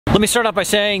Let me start off by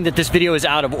saying that this video is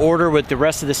out of order with the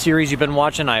rest of the series you've been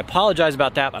watching. I apologize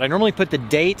about that, but I normally put the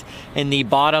date in the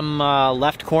bottom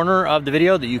left corner of the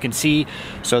video that you can see,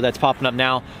 so that's popping up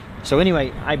now. So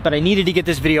anyway, but I needed to get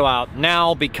this video out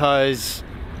now because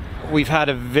we've had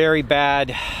a very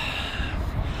bad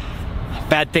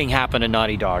thing happen to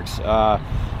Nauti Dogs.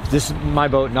 This is my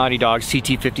boat, Nauti Dogs,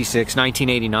 CT56,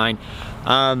 1989.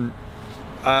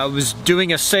 I was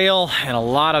doing a sail and a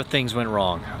lot of things went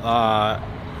wrong.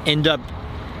 End up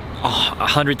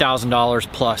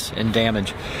 $100,000 plus in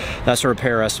damage. That's the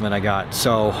repair estimate I got.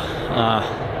 So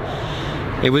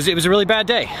it was a really bad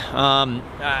day.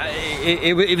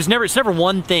 It's never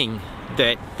one thing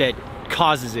that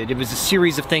causes it. It was a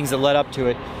series of things that led up to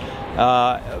it.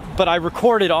 But I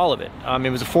recorded all of it.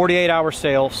 It was a 48-hour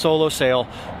sail, solo sail,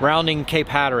 rounding Cape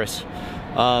Hatteras.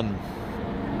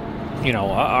 You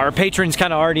know, our patrons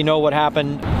kind of already know what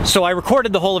happened. So I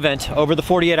recorded the whole event over the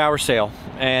 48-hour sail,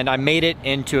 and I made it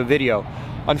into a video.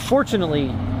 Unfortunately,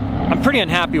 I'm pretty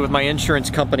unhappy with my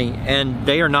insurance company, and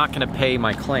they are not going to pay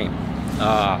my claim.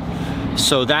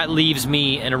 So that leaves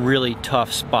me in a really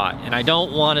tough spot, and I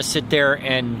don't want to sit there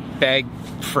and beg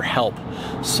for help.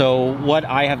 So what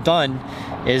I have done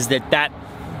is that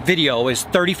video is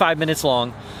 35 minutes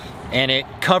long, and it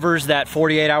covers that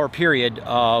 48-hour period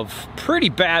of pretty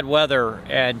bad weather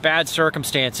and bad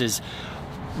circumstances,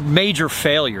 major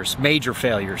failures.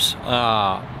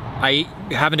 I ended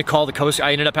up having to call the Coast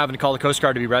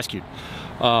Guard to be rescued.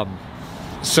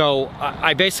 So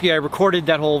I recorded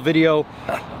that whole video.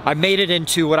 I made it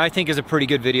into what I think is a pretty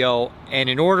good video, and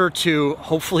in order to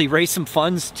hopefully raise some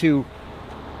funds to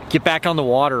get back on the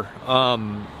water,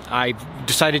 I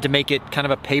decided to make it kind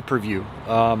of a pay-per-view.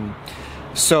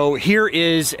 So here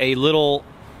is a little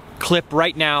clip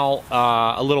right now,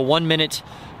 a little 1-minute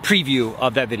preview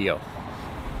of that video.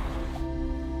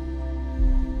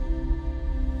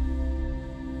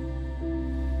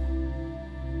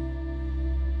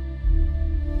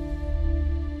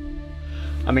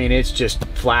 I mean, it's just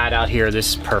flat out here.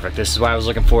 This is perfect. This is why I was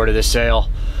looking forward to this sail.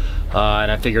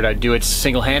 And I figured I'd do it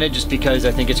single-handed just because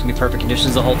I think it's gonna be perfect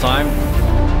conditions the whole time.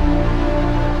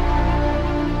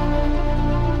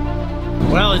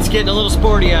 Well, it's getting a little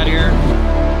sporty out here.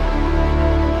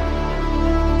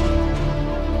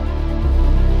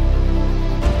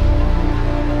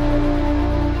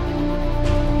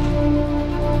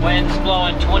 Wind's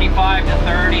blowing 25 to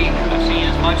 30. I've seen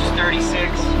as much as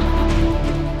 36.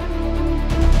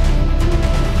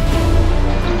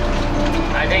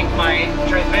 I think my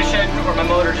transmission or my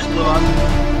motor just blew up.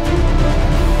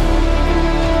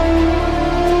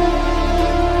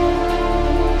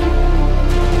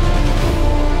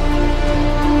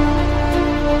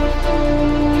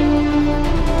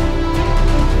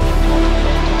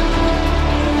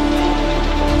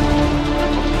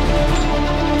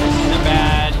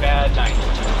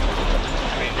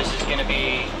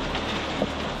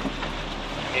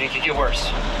 It could get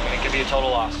worse. It could be a total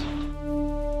loss.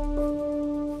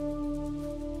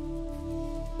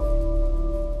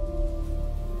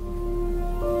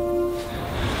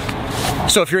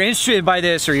 So if you're interested by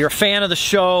this, or you're a fan of the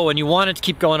show and you want it to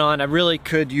keep going on, I really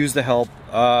could use the help.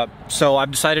 So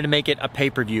I've decided to make it a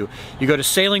pay-per-view. You go to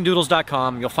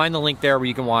sailingdoodles.com, you'll find the link there where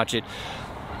you can watch it.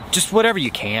 Just whatever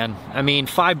you can. I mean,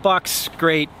 $5,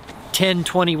 great. 10,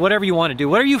 20, whatever you want to do,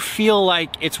 whatever you feel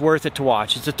like it's worth it to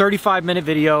watch. It's a 35-minute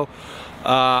video.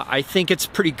 I think it's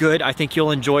pretty good. I think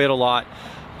you'll enjoy it a lot.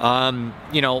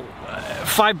 You know,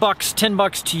 $5,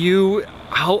 $10 to you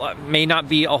may not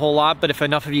be a whole lot, but if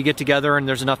enough of you get together and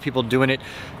there's enough people doing it,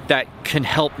 that can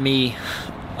help me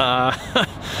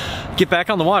get back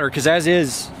on the water, because as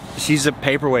is, she's a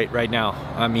paperweight right now.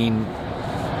 I mean,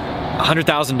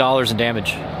 $100,000 in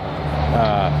damage.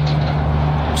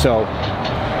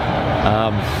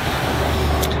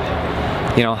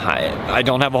 You know, I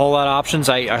don't have a whole lot of options.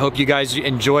 I hope you guys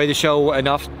enjoy the show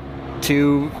enough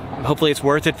to, hopefully it's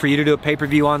worth it for you to do a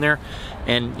pay-per-view on there.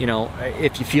 And, you know,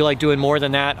 if you feel like doing more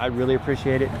than that, I really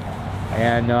appreciate it.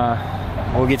 And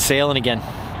we'll get sailing again.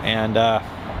 And,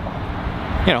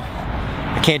 you know,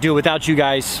 I can't do it without you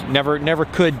guys. Never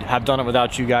could have done it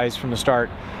without you guys from the start.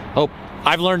 Hope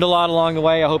I've learned a lot along the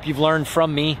way. I hope you've learned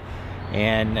from me.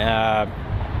 And,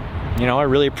 you know, I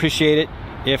really appreciate it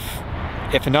if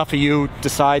enough of you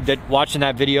decide that watching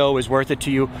that video is worth it to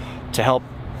you to help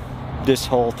this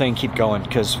whole thing keep going,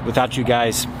 because without you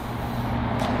guys,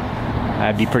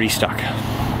 I'd be pretty stuck.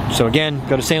 So again,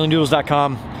 go to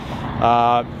sailingdoodles.com.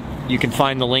 You can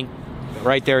find the link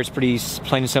right there. It's pretty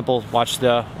plain and simple. Watch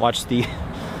the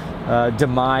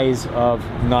demise of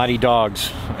Nauti Dogs,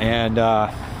 and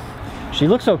she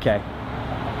looks okay.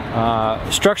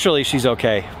 Structurally, she's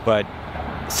okay, but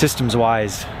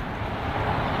systems-wise,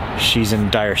 she's in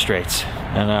dire straits.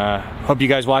 And hope you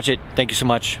guys watch it. Thank you so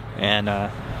much, and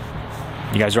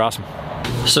you guys are awesome.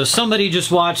 So somebody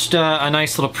just watched a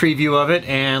nice little preview of it,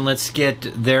 and let's get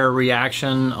their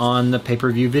reaction on the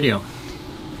pay-per-view video.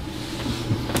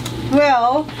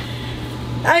 Well,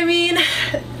 I mean,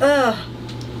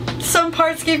 some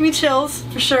parts gave me chills,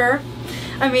 for sure.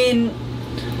 I mean,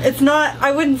 it's not,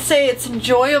 I wouldn't say it's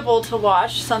enjoyable to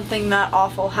watch something that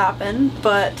awful happen,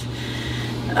 but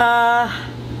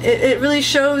it really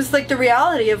shows like the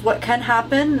reality of what can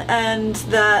happen, and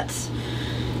that,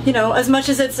 you know, as much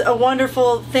as it's a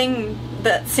wonderful thing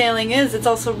that sailing is, it's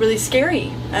also really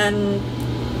scary, and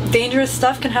dangerous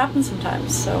stuff can happen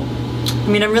sometimes. So, I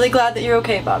mean, I'm really glad that you're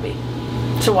okay, Bobby,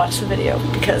 to watch the video,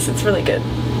 because it's really good.